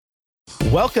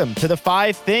Welcome to the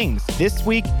 5 Things This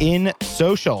Week in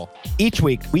Social. Each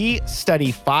week, we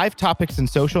study 5 topics in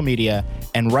social media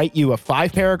and write you a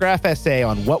 5-paragraph essay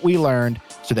on what we learned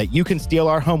so that you can steal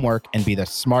our homework and be the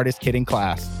smartest kid in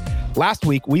class. Last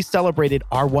week, we celebrated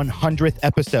our 100th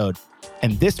episode.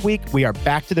 And this week, we are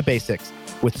back to the basics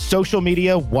with Social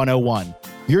Media 101.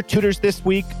 Your tutors this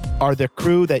week are the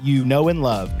crew that you know and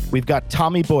love. We've got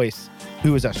Tommy Boyce,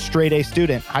 who is a straight A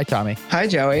student. Hi, Tommy. Hi,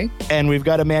 Joey. And we've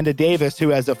got Amanda Davis, who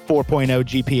has a 4.0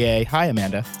 GPA. Hi,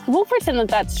 Amanda. We'll pretend that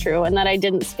that's true and that I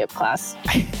didn't skip class.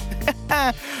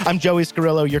 I'm Joey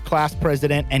Scarillo, your class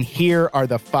president, and here are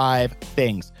the 5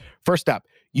 things. First up,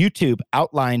 YouTube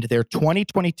outlined their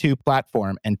 2022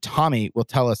 platform, and Tommy will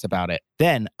tell us about it.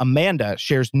 Then Amanda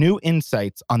shares new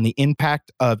insights on the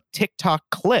impact of TikTok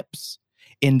clips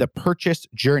in the purchase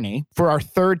journey. For our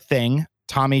third thing,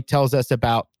 Tommy tells us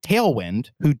about Tailwind,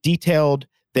 who detailed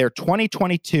their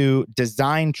 2022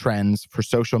 design trends for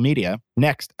social media.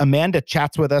 Next, Amanda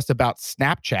chats with us about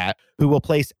Snapchat, who will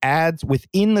place ads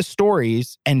within the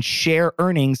stories and share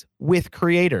earnings with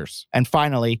creators. And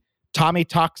finally, Tommy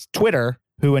talks Twitter,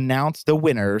 who announced the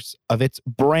winners of its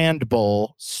Brand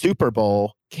Bowl Super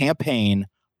Bowl campaign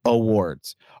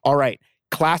awards. All right,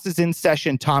 class is in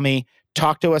session. Tommy,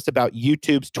 talk to us about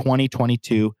YouTube's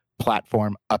 2022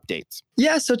 platform updates.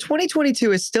 Yeah, so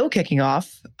 2022 is still kicking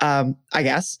off, I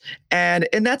guess. And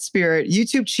in that spirit,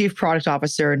 YouTube Chief Product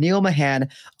Officer Neil Mahan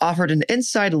offered an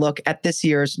inside look at this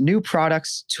year's new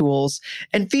products, tools,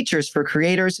 and features for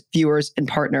creators, viewers, and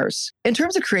partners. In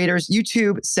terms of creators,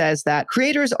 YouTube says that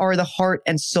creators are the heart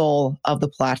and soul of the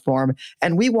platform,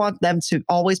 and we want them to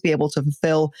always be able to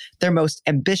fulfill their most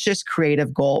ambitious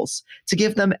creative goals, to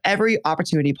give them every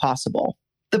opportunity possible.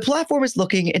 The platform is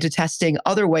looking into testing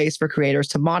other ways for creators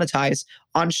to monetize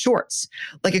on Shorts,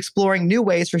 like exploring new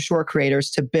ways for short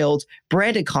creators to build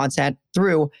branded content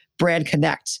through Brand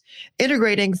Connect,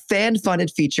 integrating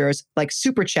fan-funded features like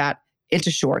Super Chat into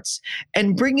Shorts,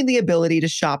 and bringing the ability to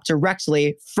shop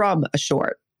directly from a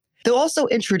short. They'll also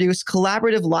introduce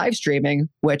collaborative live streaming,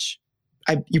 which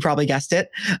you probably guessed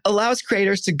it, allows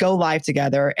creators to go live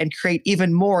together and create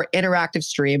even more interactive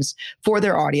streams for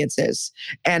their audiences,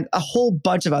 and a whole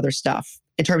bunch of other stuff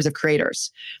in terms of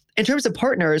creators. In terms of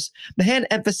partners, Mahan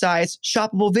emphasized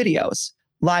shoppable videos,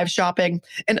 live shopping,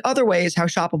 and other ways how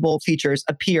shoppable features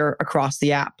appear across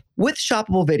the app. With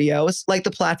shoppable videos, like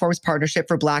the platform's partnership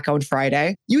for Black-Owned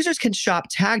Friday, users can shop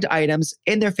tagged items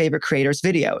in their favorite creators'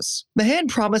 videos. Mahan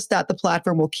promised that the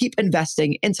platform will keep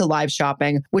investing into live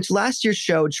shopping, which last year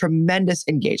showed tremendous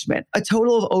engagement, a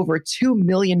total of over 2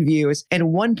 million views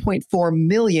and 1.4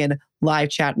 million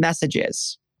live chat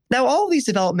messages. Now, all of these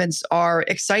developments are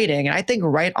exciting and I think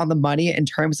right on the money in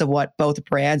terms of what both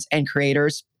brands and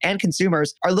creators and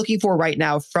consumers are looking for right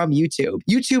now from YouTube.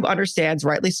 YouTube understands,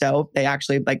 rightly so, they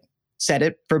actually said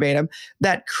it verbatim,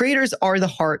 that creators are the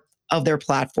heart of their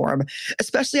platform,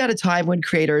 especially at a time when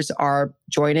creators are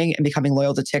joining and becoming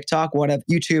loyal to TikTok, one of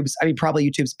probably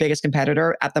YouTube's biggest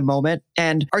competitor at the moment,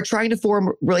 and are trying to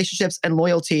form relationships and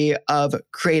loyalty of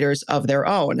creators of their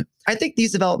own. I think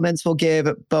these developments will give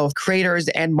both creators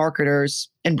and marketers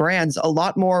and brands a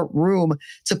lot more room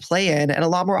to play in and a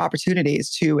lot more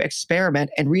opportunities to experiment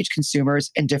and reach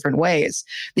consumers in different ways.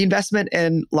 The investment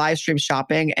in live stream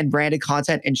shopping and branded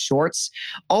content in Shorts,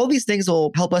 all of these things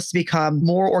will help us to become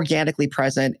more organically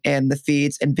present in the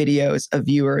feeds and videos of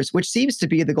viewers, which seems to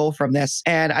be the goal from this.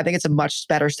 And I think it's a much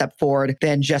better step forward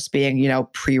than just being,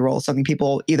 pre-roll, something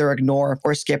people either ignore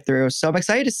or skip through. So I'm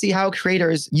excited to see how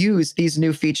creators use these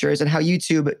new features and how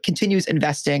YouTube continues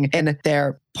investing in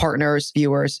their partners,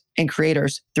 viewers, and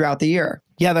creators throughout the year.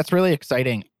 Yeah, that's really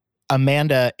exciting.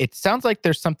 Amanda, it sounds like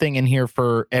there's something in here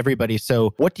for everybody.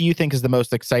 So what do you think is the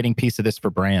most exciting piece of this for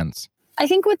brands? I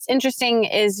think what's interesting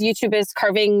is YouTube is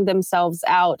carving themselves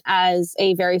out as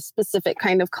a very specific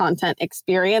kind of content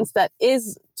experience that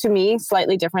is, to me,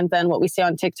 slightly different than what we see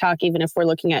on TikTok, even if we're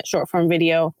looking at short form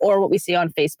video, or what we see on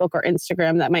Facebook or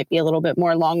Instagram that might be a little bit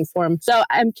more long form. So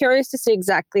I'm curious to see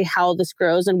exactly how this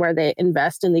grows and where they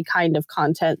invest in the kind of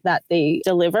content that they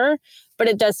deliver. But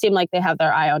it does seem like they have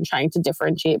their eye on trying to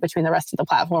differentiate between the rest of the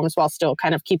platforms while still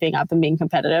kind of keeping up and being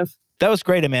competitive. That was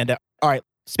great, Amanda. All right.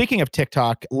 Speaking of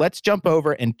TikTok, let's jump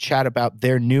over and chat about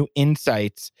their new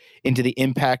insights into the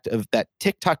impact of that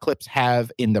TikTok clips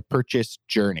have in the purchase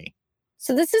journey.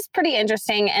 So this is pretty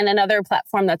interesting, and another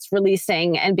platform that's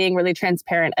releasing and being really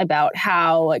transparent about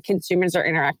how consumers are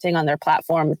interacting on their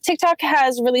platform. TikTok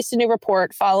has released a new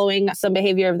report following some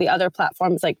behavior of the other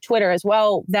platforms like Twitter as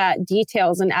well that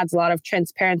details and adds a lot of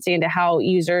transparency into how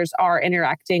users are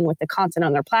interacting with the content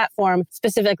on their platform,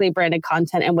 specifically branded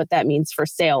content and what that means for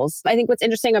sales. I think what's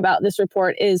interesting about this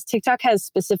report is TikTok has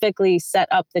specifically set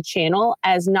up the channel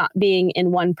as not being in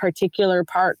one particular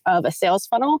part of a sales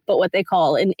funnel, but what they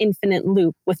call an infinite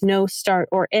loop with no start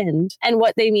or end. And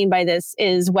what they mean by this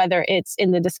is whether it's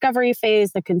in the discovery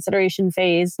phase, the consideration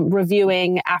phase,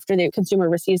 reviewing after the consumer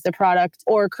receives the product,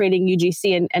 or creating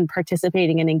UGC and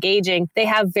participating and engaging, they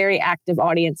have very active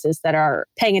audiences that are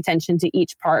paying attention to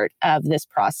each part of this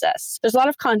process. There's a lot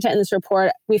of content in this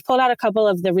report. We've pulled out a couple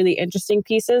of the really interesting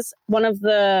pieces. One of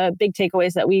the big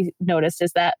takeaways that we noticed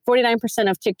is that 49%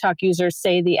 of TikTok users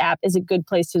say the app is a good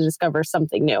place to discover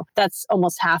something new. That's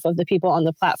almost half of the people on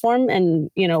the platform. And,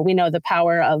 we know the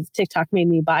power of TikTok made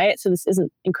me buy it. So this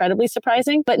isn't incredibly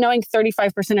surprising. But knowing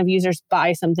 35% of users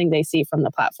buy something they see from the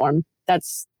platform,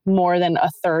 that's more than a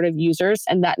third of users.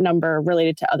 And that number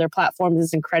related to other platforms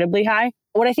is incredibly high.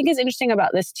 What I think is interesting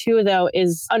about this too, though,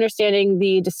 is understanding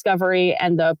the discovery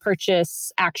and the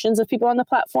purchase actions of people on the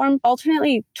platform.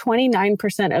 Alternately,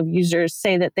 29% of users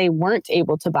say that they weren't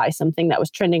able to buy something that was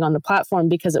trending on the platform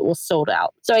because it was sold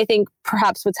out. So I think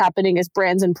perhaps what's happening is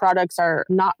brands and products are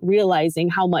not realizing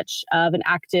how much of an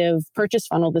active purchase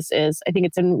funnel this is. I think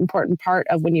it's an important part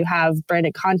of when you have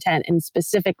branded content and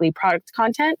specifically product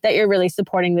content that you're really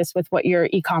supporting this with what your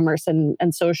e-commerce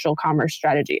and social commerce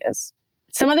strategy is.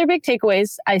 Some other big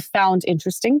takeaways I found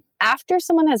interesting. After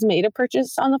someone has made a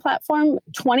purchase on the platform,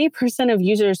 20% of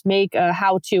users make a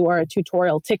how-to or a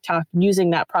tutorial TikTok using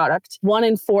that product. 1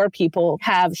 in 4 people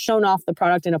have shown off the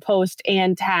product in a post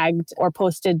and tagged or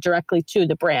posted directly to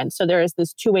the brand. So there is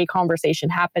this two-way conversation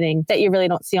happening that you really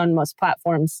don't see on most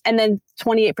platforms. And then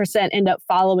 28% end up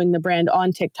following the brand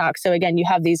on TikTok. So again, you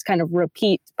have these kind of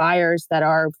repeat buyers that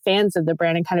are fans of the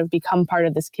brand and kind of become part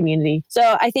of this community.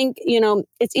 So I think,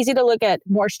 it's easy to look at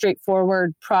more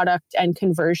straightforward product and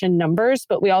conversion numbers,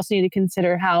 but we also need to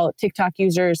consider how TikTok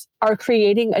users are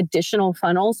creating additional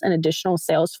funnels and additional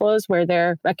sales flows where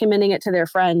they're recommending it to their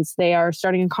friends. They are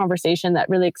starting a conversation that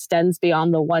really extends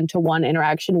beyond the one-to-one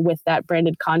interaction with that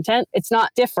branded content. It's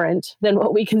not different than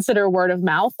what we consider word of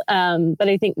mouth, but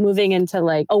I think moving into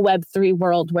like a Web3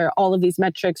 world where all of these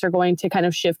metrics are going to kind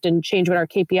of shift and change what our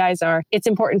KPIs are, it's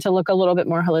important to look a little bit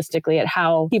more holistically at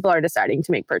how people are deciding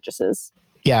to make purchases.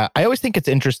 Yeah, I always think it's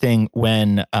interesting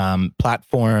when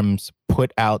platforms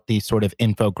put out these sort of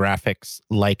infographics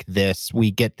like this. We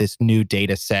get this new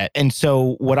data set. And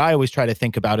so what I always try to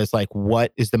think about is like,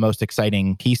 what is the most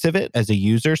exciting piece of it as a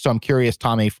user? So I'm curious,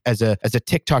 Tommy, as a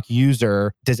TikTok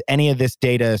user, does any of this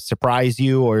data surprise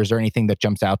you, or is there anything that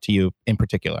jumps out to you in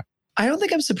particular? I don't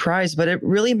think I'm surprised, but it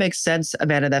really makes sense,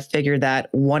 Amanda, that figure that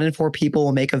 1 in 4 people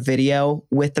will make a video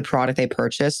with the product they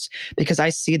purchased, because I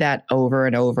see that over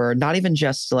and over, not even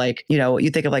just like, you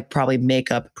think of like probably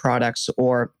makeup products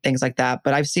or things like that,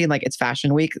 but I've seen like it's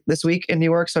Fashion Week this week in New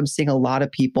York. So I'm seeing a lot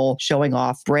of people showing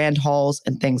off brand hauls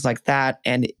and things like that.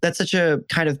 And that's such a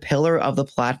kind of pillar of the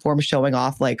platform, showing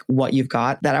off like what you've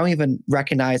got, that I don't even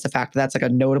recognize the fact that that's like a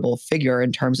notable figure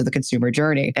in terms of the consumer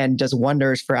journey and does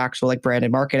wonders for actual like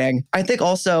branded marketing. I think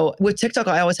also with TikTok,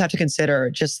 I always have to consider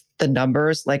just the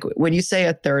numbers. Like when you say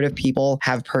a third of people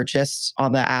have purchased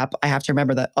on the app, I have to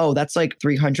remember that, that's like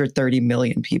 330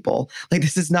 million people. Like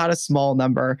this is not a small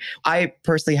number. I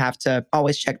personally have to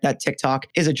always check that TikTok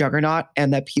is a juggernaut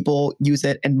and that people use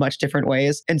it in much different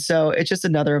ways. And so it's just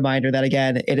another reminder that,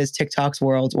 again, it is TikTok's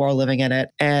world. We're all living in it.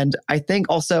 And I think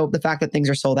also the fact that things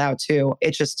are sold out too,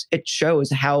 it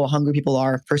shows how hungry people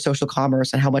are for social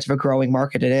commerce and how much of a growing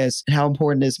market it is, and how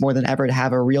important it is more than ever to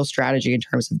have a real strategy in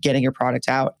terms of getting your product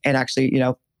out and actually,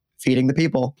 feeding the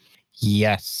people.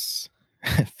 Yes.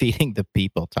 Feeding the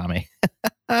people, Tommy.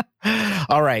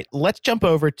 All right, let's jump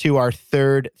over to our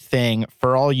third thing.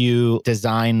 For all you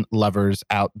design lovers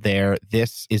out there,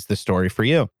 this is the story for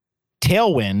you.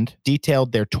 Tailwind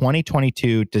detailed their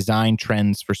 2022 design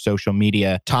trends for social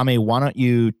media. Tommy, why don't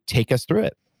you take us through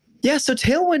it? Yeah, so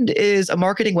Tailwind is a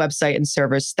marketing website and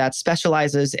service that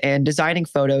specializes in designing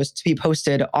photos to be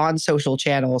posted on social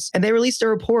channels. And they released a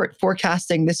report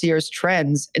forecasting this year's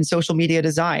trends in social media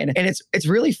design. And it's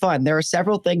really fun. There are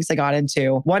several things they got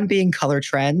into, one being color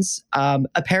trends.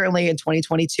 Apparently in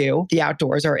 2022, the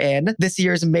outdoors are in. This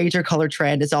year's major color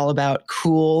trend is all about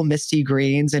cool, misty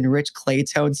greens and rich clay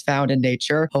tones found in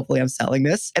nature. Hopefully I'm selling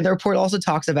this. And the report also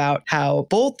talks about how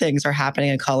bold things are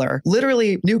happening in color.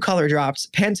 Literally new color drops.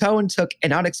 Pantone Pantone took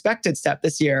an unexpected step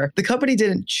this year. The company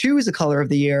didn't choose a color of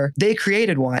the year. They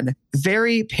created one.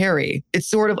 Very Perry.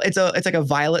 It's like a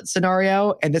violet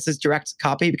scenario. And this is direct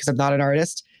copy because I'm not an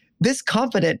artist. This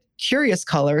confident, curious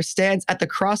color stands at the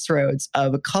crossroads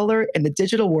of color in the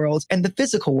digital world and the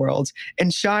physical world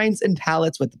and shines in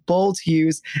palettes with bold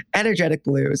hues, energetic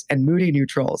blues, and moody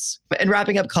neutrals. In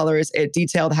wrapping up colors, it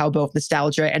detailed how both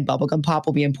nostalgia and bubblegum pop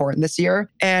will be important this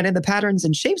year. And in the patterns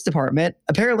and shapes department,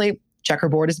 apparently,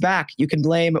 checkerboard is back. You can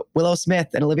blame Willow Smith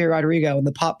and Olivia Rodrigo and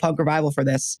the pop punk revival for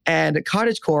this. And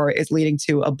cottagecore is leading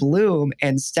to a bloom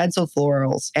and stencil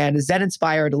florals and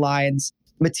Zen-inspired lines.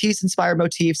 Matisse-inspired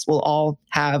motifs will all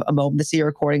have a moment this year,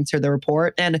 according to the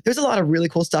report. And there's a lot of really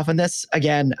cool stuff in this.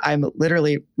 Again, I'm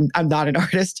not an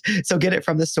artist, so get it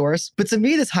from the source. But to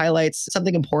me, this highlights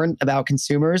something important about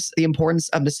consumers, the importance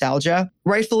of nostalgia.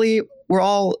 Rightfully, we're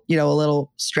all, a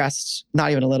little stressed, not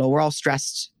even a little, we're all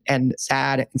stressed and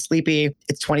sad and sleepy.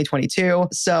 It's 2022.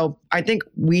 So I think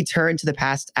we turn to the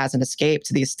past as an escape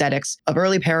to the aesthetics of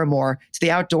early Paramore, to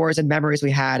the outdoors and memories we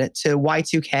had, to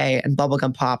Y2K and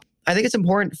bubblegum pop. I think it's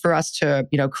important for us to,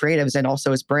 creatives and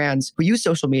also as brands who use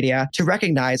social media to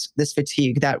recognize this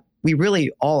fatigue that we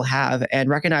really all have and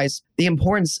recognize the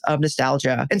importance of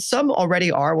nostalgia. And some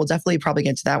already are. We'll definitely probably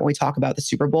get into that when we talk about the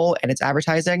Super Bowl and its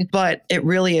advertising. But it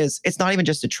really is, it's not even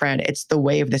just a trend. It's the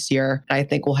wave this year. And I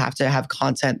think we'll have to have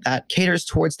content that caters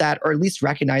towards that or at least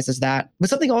recognizes that.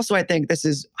 But something also I think this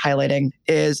is highlighting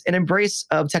is an embrace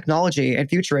of technology and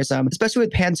futurism, especially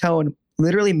with Pantone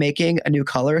literally making a new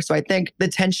color. So I think the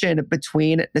tension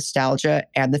between nostalgia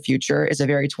and the future is a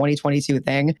very 2022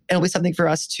 thing. And it'll be something for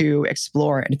us to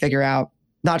explore and figure out,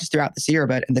 not just throughout this year,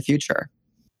 but in the future.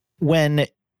 When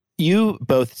you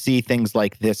both see things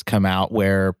like this come out,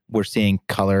 where we're seeing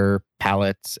color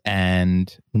palettes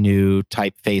and new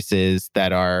typefaces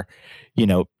that are,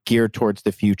 geared towards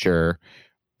the future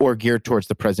or geared towards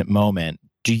the present moment,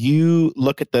 do you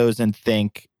look at those and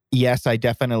think, yes, I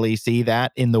definitely see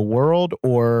that in the world?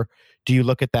 Or do you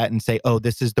look at that and say, oh,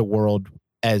 this is the world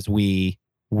as we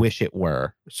wish it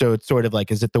were? So it's sort of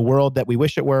like, is it the world that we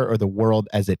wish it were or the world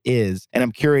as it is? And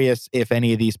I'm curious if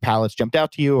any of these palettes jumped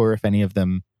out to you or if any of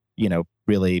them, you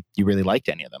really liked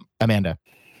any of them. Amanda.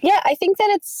 Yeah, I think that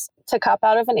it's to cop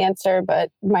out of an answer,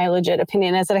 but my legit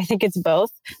opinion is that I think it's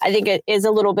both. I think it is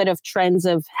a little bit of trends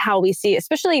of how we see,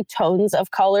 especially tones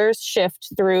of colors shift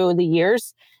through the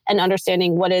years and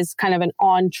understanding what is kind of an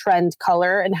on-trend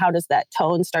color and how does that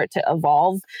tone start to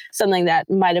evolve. Something that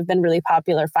might have been really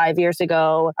popular 5 years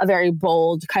ago, a very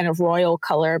bold kind of royal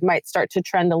color might start to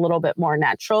trend a little bit more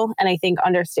natural. And I think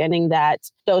understanding that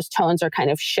those tones are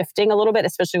kind of shifting a little bit,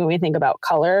 especially when we think about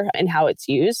color and how it's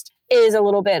used, is a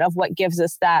little bit of what gives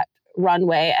us that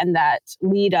runway and that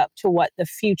lead up to what the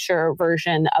future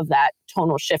version of that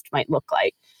tonal shift might look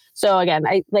like. So again,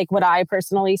 I like what I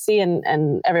personally see,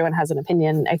 and everyone has an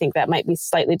opinion. I think that might be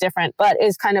slightly different, but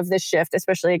is kind of this shift,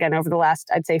 especially again over the last,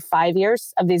 I'd say 5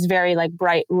 years, of these very like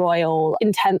bright, royal,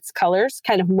 intense colors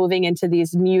kind of moving into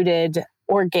these muted,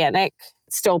 organic,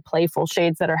 still playful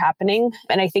shades that are happening.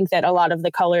 And I think that a lot of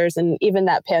the colors and even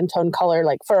that Pantone color,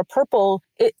 like for a purple,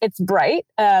 it's bright,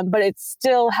 but it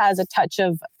still has a touch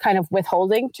of kind of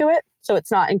withholding to it. So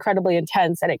it's not incredibly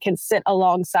intense and it can sit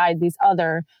alongside these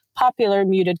other popular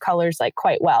muted colors like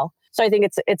quite well. So I think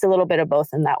it's a little bit of both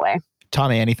in that way.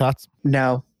 Tommy, any thoughts?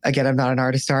 No. Again, I'm not an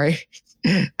artist. Sorry.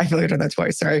 I feel like I've done that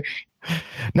twice. Sorry.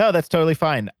 No, that's totally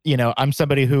fine. I'm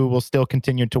somebody who will still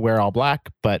continue to wear all black,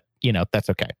 but that's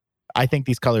okay. I think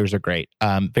these colors are great.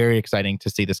 Very exciting to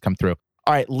see this come through.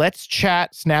 All right, let's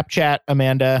chat Snapchat,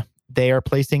 Amanda. They are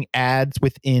placing ads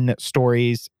within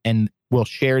stories and will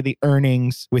share the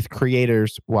earnings with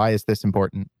creators. Why is this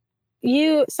important?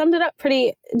 You summed it up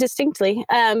pretty distinctly.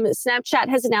 Snapchat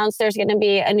has announced there's going to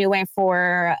be a new way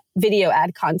for video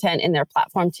ad content in their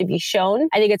platform to be shown.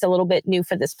 I think it's a little bit new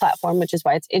for this platform, which is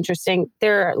why it's interesting.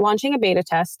 They're launching a beta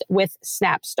test with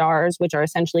Snap Stars, which are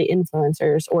essentially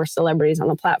influencers or celebrities on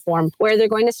the platform, where they're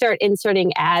going to start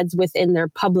inserting ads within their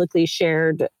publicly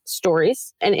shared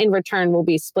stories. And in return, we'll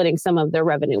be splitting some of their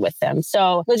revenue with them.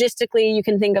 So logistically, you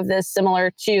can think of this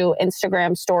similar to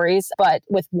Instagram stories, but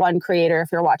with one creator.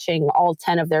 If you're watching all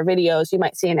 10 of their videos, you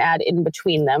might see an ad in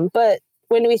between them. But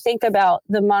when we think about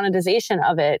the monetization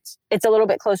of it, it's a little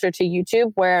bit closer to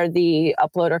YouTube, where the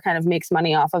uploader kind of makes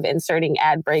money off of inserting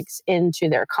ad breaks into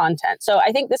their content. So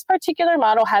I think this particular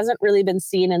model hasn't really been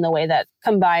seen in the way that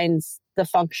combines the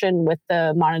function with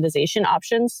the monetization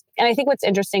options. And I think what's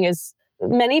interesting is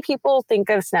many people think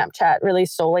of Snapchat really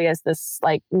solely as this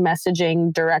like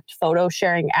messaging, direct photo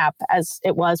sharing app as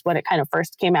it was when it kind of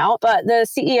first came out. But the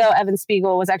CEO, Evan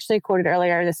Spiegel, was actually quoted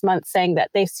earlier this month saying that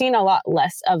they've seen a lot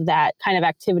less of that kind of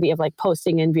activity of like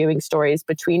posting and viewing stories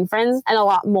between friends and a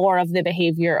lot more of the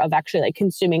behavior of actually like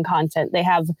consuming content. They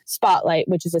have Spotlight,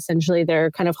 which is essentially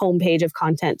their kind of homepage of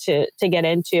content to get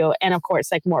into. And of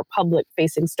course, like more public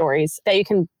facing stories that you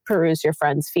can peruse your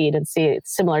friend's feed and see.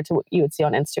 It's similar to what you would see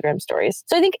on Instagram stories.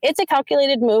 So I think it's a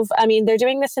calculated move. I mean, they're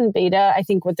doing this in beta. I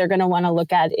think what they're going to want to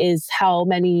look at is how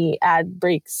many ad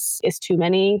breaks is too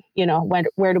many. You know,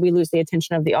 where do we lose the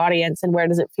attention of the audience and where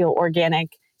does it feel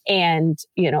organic and,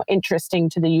 you know, interesting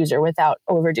to the user without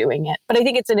overdoing it. But I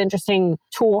think it's an interesting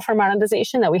tool for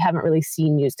monetization that we haven't really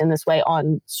seen used in this way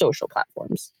on social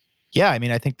platforms. Yeah, I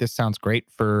mean, I think this sounds great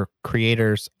for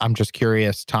creators. I'm just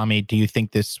curious, Tommy, do you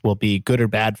think this will be good or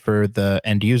bad for the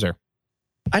end user?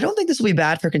 I don't think this will be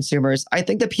bad for consumers. I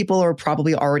think that people are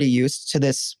probably already used to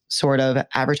this sort of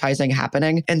advertising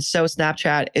happening. And so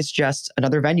Snapchat is just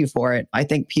another venue for it. I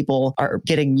think people are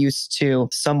getting used to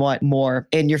somewhat more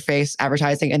in-your-face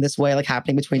advertising in this way, like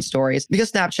happening between stories, because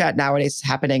Snapchat nowadays is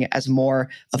happening as more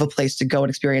of a place to go and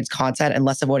experience content and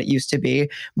less of what it used to be,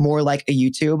 more like a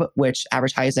YouTube, which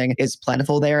advertising is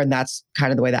plentiful there. And that's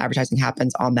kind of the way that advertising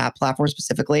happens on that platform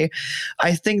specifically.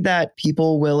 I think that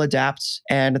people will adapt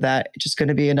and that it's just going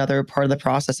to be another part of the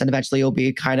process. And eventually it'll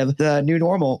be kind of the new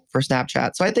normal for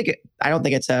Snapchat. So I don't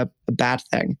think it's a bad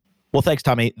thing. Well, thanks,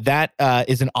 Tommy. That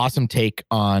is an awesome take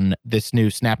on this new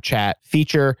Snapchat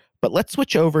feature. But let's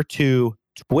switch over to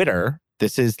Twitter.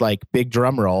 This is like big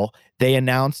drum roll. They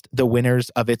announced the winners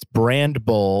of its Brand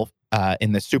Bowl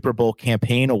in the Super Bowl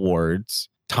Campaign Awards.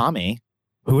 Tommy,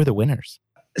 who are the winners?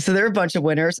 So there are a bunch of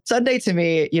winners. Sunday to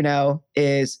me,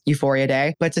 is Euphoria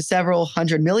Day, but to several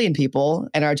 100 million people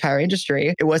in our entire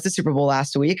industry, it was the Super Bowl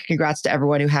last week. Congrats to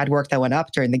everyone who had work that went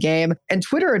up during the game. And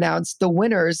Twitter announced the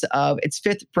winners of its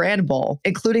 5th Brand Bowl,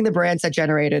 including the brands that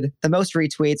generated the most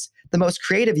retweets, the most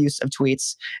creative use of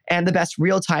tweets, and the best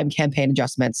real-time campaign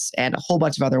adjustments, and a whole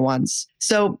bunch of other ones.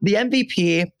 So the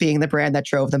MVP being the brand that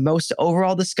drove the most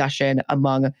overall discussion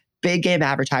among big game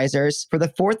advertisers. For the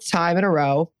 4th time in a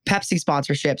row, Pepsi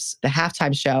sponsorships, the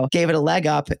halftime show, gave it a leg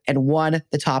up and won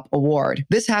the top award.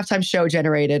 This halftime show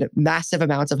generated massive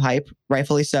amounts of hype,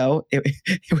 rightfully so. It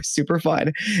was super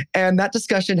fun. And that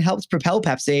discussion helped propel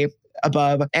Pepsi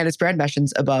above and its brand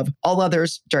mentions above all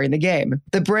others during the game.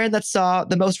 The brand that saw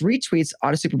the most retweets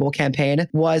on a Super Bowl campaign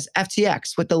was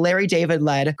FTX with the Larry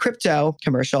David-led crypto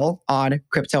commercial on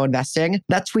crypto investing.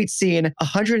 That tweet's seen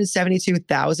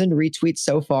 172,000 retweets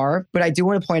so far, but I do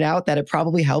want to point out that it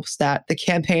probably helps that the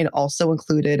campaign also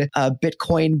included a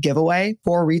Bitcoin giveaway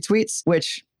for retweets,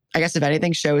 which I guess if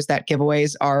anything shows that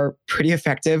giveaways are pretty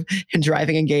effective in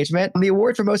driving engagement. The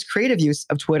award for most creative use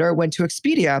of Twitter went to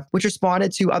Expedia, which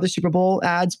responded to other Super Bowl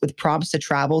ads with prompts to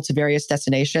travel to various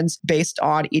destinations based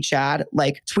on each ad,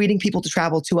 like tweeting people to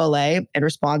travel to LA in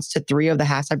response to 3 of the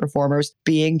halftime performers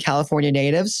being California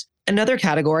natives. Another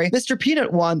category, Mr.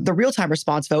 Peanut won the real-time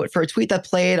response vote for a tweet that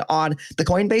played on the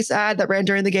Coinbase ad that ran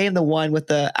during the game, the one with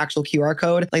the actual QR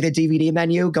code, like the DVD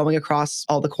menu going across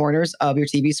all the corners of your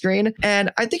TV screen.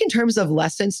 And I think in terms of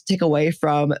lessons to take away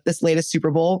from this latest Super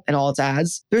Bowl and all its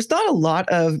ads, there's not a lot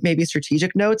of maybe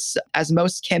strategic notes as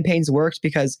most campaigns worked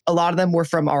because a lot of them were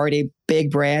from already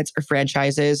big brands or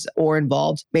franchises or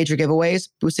involved major giveaways,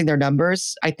 boosting their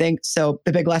numbers. I think so.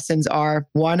 The big lessons are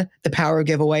 1, the power of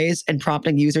giveaways and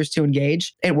prompting users to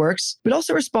engage. It works, but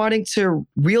also responding to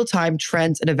real-time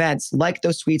trends and events like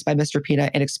those tweets by Mr.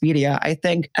 Peanut and Expedia. I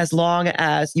think as long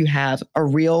as you have a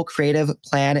real creative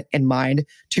plan in mind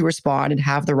to respond and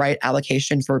have the right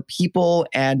allocation for people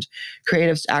and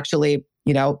creatives to actually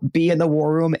be in the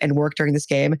war room and work during this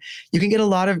game, you can get a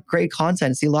lot of great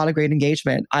content, see a lot of great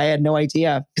engagement. I had no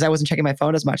idea because I wasn't checking my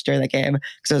phone as much during that game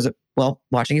because I was,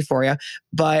 watching Euphoria.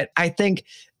 But I think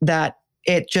that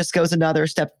it just goes another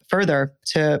step further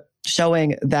to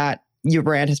showing that your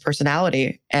brand has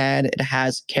personality and it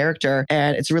has character.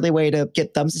 And it's really a way to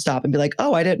get thumbs to stop and be like,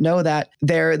 oh, I didn't know that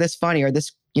they're this funny or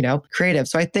this creative.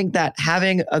 So I think that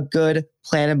having a good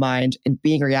plan in mind and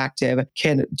being reactive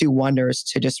can do wonders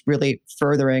to just really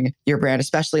furthering your brand,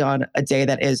 especially on a day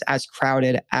that is as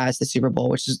crowded as the Super Bowl,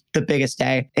 which is the biggest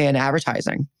day in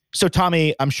advertising. So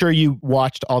Tommy, I'm sure you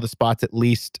watched all the spots at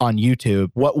least on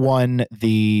YouTube. What won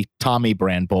the Tommy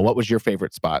Brand Bowl? What was your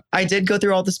favorite spot? I did go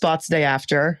through all the spots the day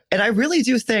after. And I really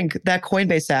do think that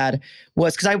Coinbase ad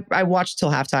was, because I watched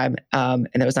till halftime and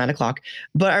it was 9 o'clock.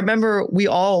 But I remember we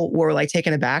all were like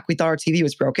taken aback. We thought our TV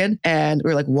was broken and we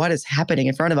were like, what is happening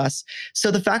in front of us?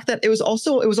 So the fact that it was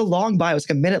a long buy, it was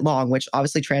like a minute long, which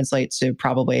obviously translates to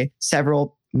probably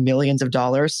several millions of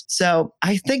dollars. So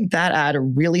I think that ad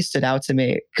really stood out to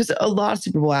me because a lot of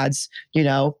Super Bowl ads,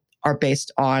 are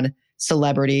based on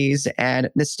celebrities and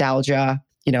nostalgia,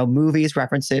 movies,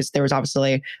 references. There was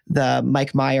obviously the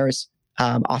Mike Myers,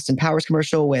 Austin Powers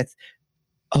commercial with,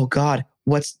 oh God,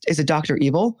 is it Dr.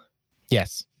 Evil?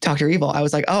 Yes. Dr. Evil. I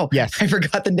was like, oh, yes, I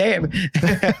forgot the name.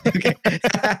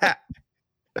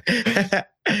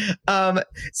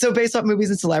 So based on movies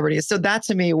and celebrities. So that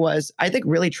to me was, I think,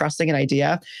 really trusting an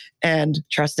idea and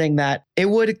trusting that it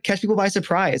would catch people by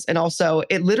surprise. And also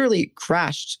it literally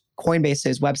crashed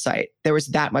Coinbase's website. There was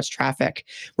that much traffic,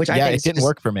 which I think it didn't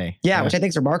work for me. Yeah, which I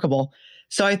think is remarkable.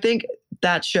 So I think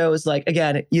that shows, like,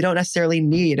 again, you don't necessarily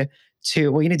need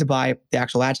you need to buy the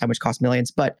actual ad time, which costs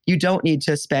millions, but you don't need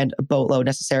to spend a boatload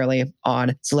necessarily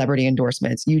on celebrity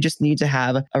endorsements. You just need to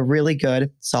have a really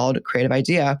good, solid, creative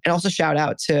idea. And also shout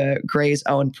out to Gray's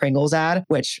own Pringles ad,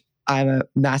 which I'm a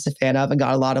massive fan of and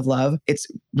got a lot of love. It's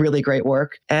really great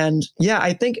work. And yeah,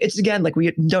 I think it's, again, like,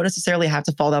 we don't necessarily have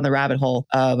to fall down the rabbit hole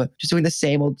of just doing the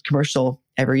same old commercial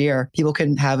every year. People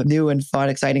can have new and fun,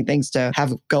 exciting things to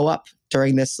have go up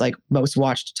during this like most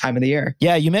watched time of the year.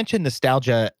 Yeah, you mentioned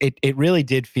nostalgia. It really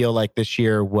did feel like this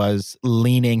year was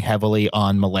leaning heavily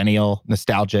on millennial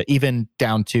nostalgia, even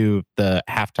down to the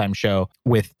halftime show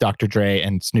with Dr. Dre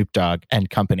and Snoop Dogg and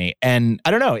company. And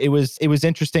I don't know, it was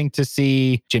interesting to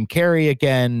see Jim Carrey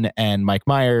again and Mike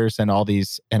Myers and all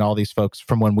these folks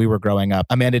from when we were growing up.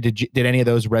 Amanda, did any of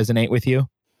those resonate with you?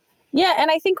 Yeah, and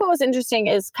I think what was interesting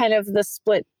is kind of the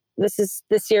split.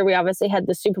 This year, we obviously had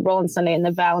the Super Bowl on Sunday and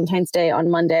the Valentine's Day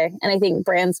on Monday. And I think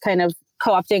brands kind of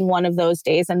co-opting one of those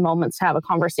days and moments to have a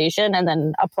conversation and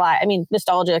then apply. I mean,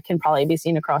 nostalgia can probably be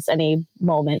seen across any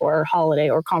moment or holiday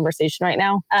or conversation right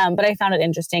now. But I found it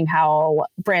interesting how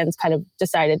brands kind of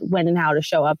decided when and how to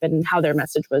show up and how their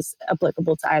message was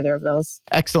applicable to either of those.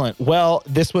 Excellent. Well,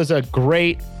 this was a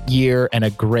great year and a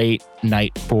great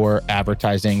night for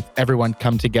advertising. Everyone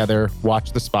come together,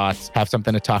 watch the spots, have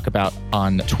something to talk about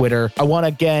on Twitter. I want to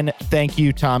again thank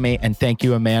you, Tommy, and thank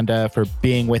you, Amanda, for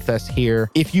being with us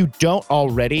here. If you don't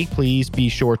already, please be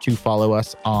sure to follow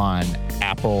us on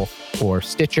Apple or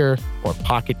Stitcher or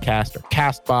Pocket Cast or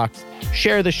Castbox.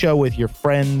 Share the show with your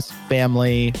friends,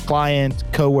 family, clients,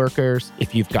 coworkers.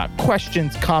 If you've got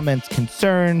questions, comments,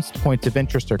 concerns, points of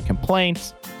interest, or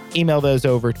complaints, email those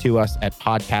over to us at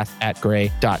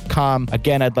podcast@gray.com.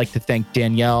 Again, I'd like to thank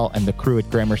Danielle and the crew at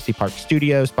Gramercy Park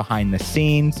Studios behind the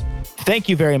scenes. Thank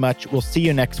you very much. We'll see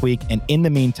you next week. And in the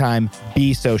meantime,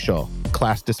 be social.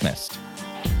 Class dismissed.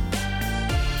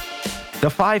 The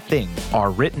 5 Things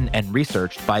are written and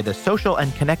researched by the Social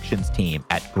and Connections team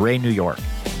at Gray, New York.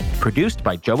 Produced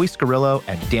by Joey Scarillo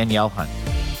and Danielle Hunt.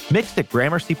 Mixed at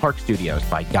Gramercy Park Studios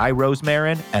by Guy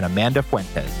Rosemarin and Amanda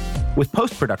Fuentes, with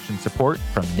post-production support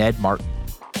from Ned Martin.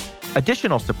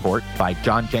 Additional support by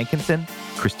John Jenkinson,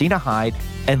 Christina Hyde,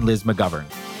 and Liz McGovern.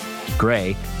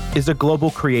 Gray is a global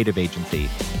creative agency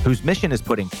whose mission is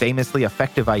putting famously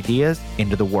effective ideas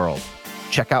into the world.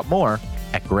 Check out more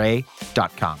at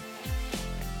gray.com.